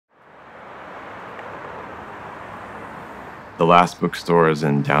The last bookstore is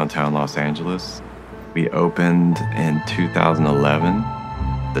in downtown Los Angeles. We opened in 2011.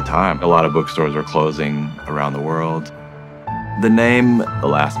 At the time, a lot of bookstores were closing around the world. The name, The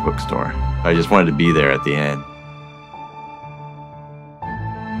Last Bookstore. I just wanted to be there at the end.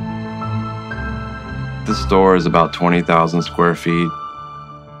 The store is about 20,000 square feet.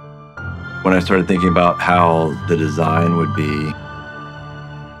 When I started thinking about how the design would be,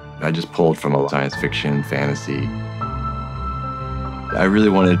 I just pulled from a science fiction, fantasy. I really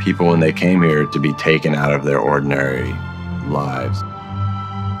wanted people, when they came here, to be taken out of their ordinary lives.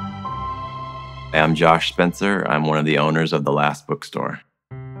 I'm Josh Spencer. I'm one of the owners of The Last Bookstore.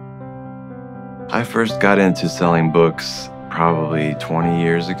 I first got into selling books probably 20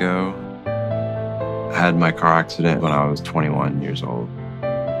 years ago. I had my car accident when I was 21 years old.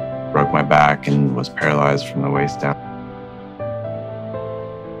 Broke my back and was paralyzed from the waist down.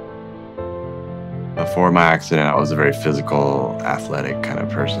 Before my accident, I was a very physical, athletic kind of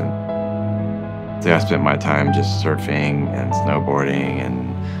person. So I spent my time just surfing and snowboarding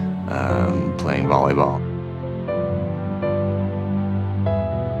and playing volleyball.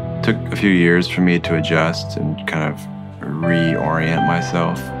 It took a few years for me to adjust and kind of reorient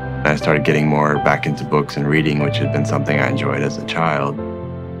myself. I started getting more back into books and reading, which had been something I enjoyed as a child.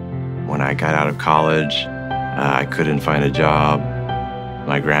 When I got out of college, I couldn't find a job.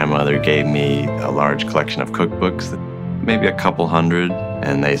 My grandmother gave me a large collection of cookbooks, maybe a couple hundred,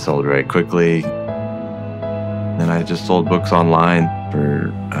 and they sold very quickly. Then I just sold books online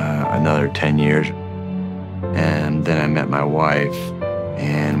for another 10 years. And then I met my wife,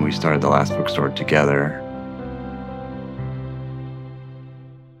 and we started The Last Bookstore together.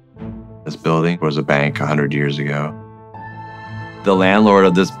 This building was a bank 100 years ago. The landlord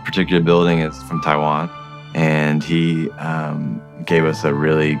of this particular building is from Taiwan, and he gave us a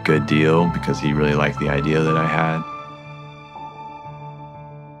really good deal because he really liked the idea that I had.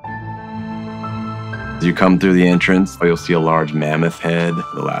 As you come through the entrance, you'll see a large mammoth head.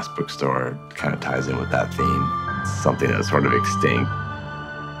 The Last Bookstore kind of ties in with that theme. It's something that's sort of extinct.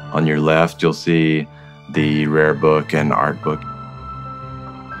 On your left, you'll see the rare book and art book.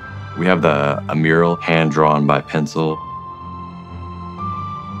 We have a mural hand-drawn by pencil.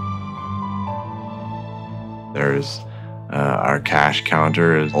 There's our cash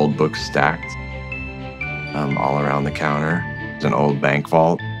counter is old books stacked all around the counter. There's an old bank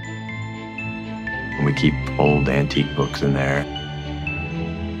vault. And we keep old antique books in there.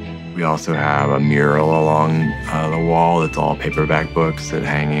 We also have a mural along the wall that's all paperback books that are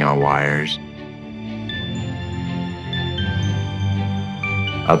hanging on wires.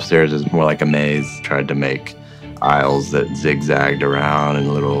 Upstairs is more like a maze. Tried to make aisles that zigzagged around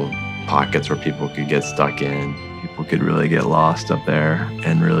and little pockets where people could get stuck in. People could really get lost up there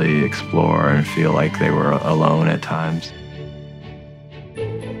and really explore and feel like they were alone at times.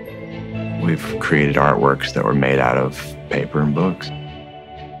 We've created artworks that were made out of paper and books.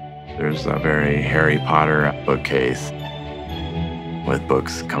 There's a very Harry Potter bookcase with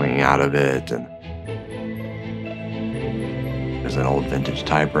books coming out of it, and there's an old vintage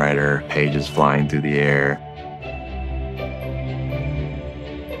typewriter, pages flying through the air.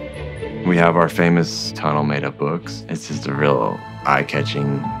 We have our famous tunnel made of books. It's just a real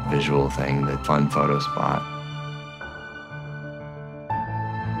eye-catching visual thing, the fun photo spot.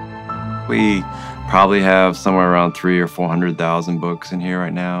 We probably have somewhere around 300,000 or 400,000 books in here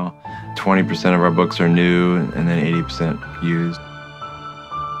right now. 20% of our books are new and then 80% used.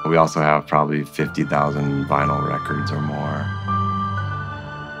 We also have probably 50,000 vinyl records or more.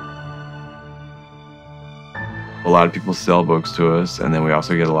 A lot of people sell books to us, and then we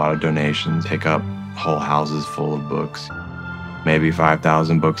also get a lot of donations, pick up whole houses full of books, maybe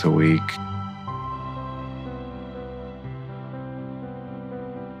 5,000 books a week.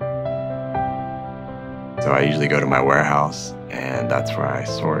 So I usually go to my warehouse, and that's where I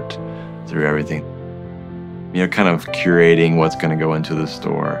sort through everything. You know, kind of curating what's going to go into the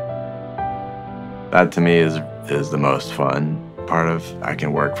store. That to me is the most fun part of. I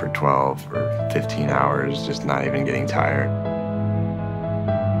can work for 12 or 15 hours, just not even getting tired.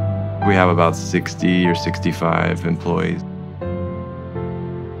 We have about 60 or 65 employees.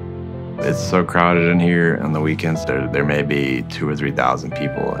 It's so crowded in here on the weekends. There may be 2,000 or 3,000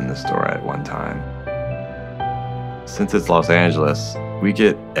 people in the store at one time. Since it's Los Angeles, we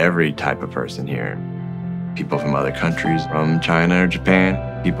get every type of person here. People from other countries, from China or Japan,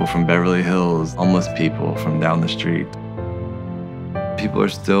 people from Beverly Hills, homeless people from down the street. People are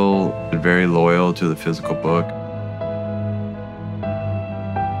still very loyal to the physical book.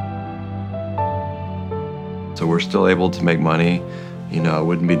 So we're still able to make money. You know, I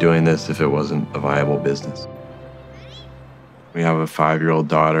wouldn't be doing this if it wasn't a viable business. We have a 5-year-old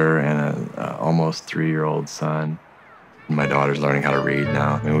daughter and a almost 3-year-old son. My daughter's learning how to read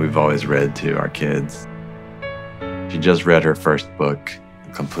now. I mean, we've always read to our kids. She just read her first book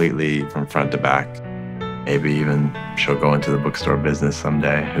completely from front to back. Maybe even she'll go into the bookstore business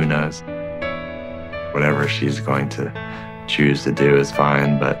someday, who knows? Whatever she's going to choose to do is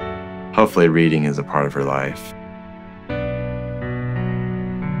fine, but hopefully reading is a part of her life.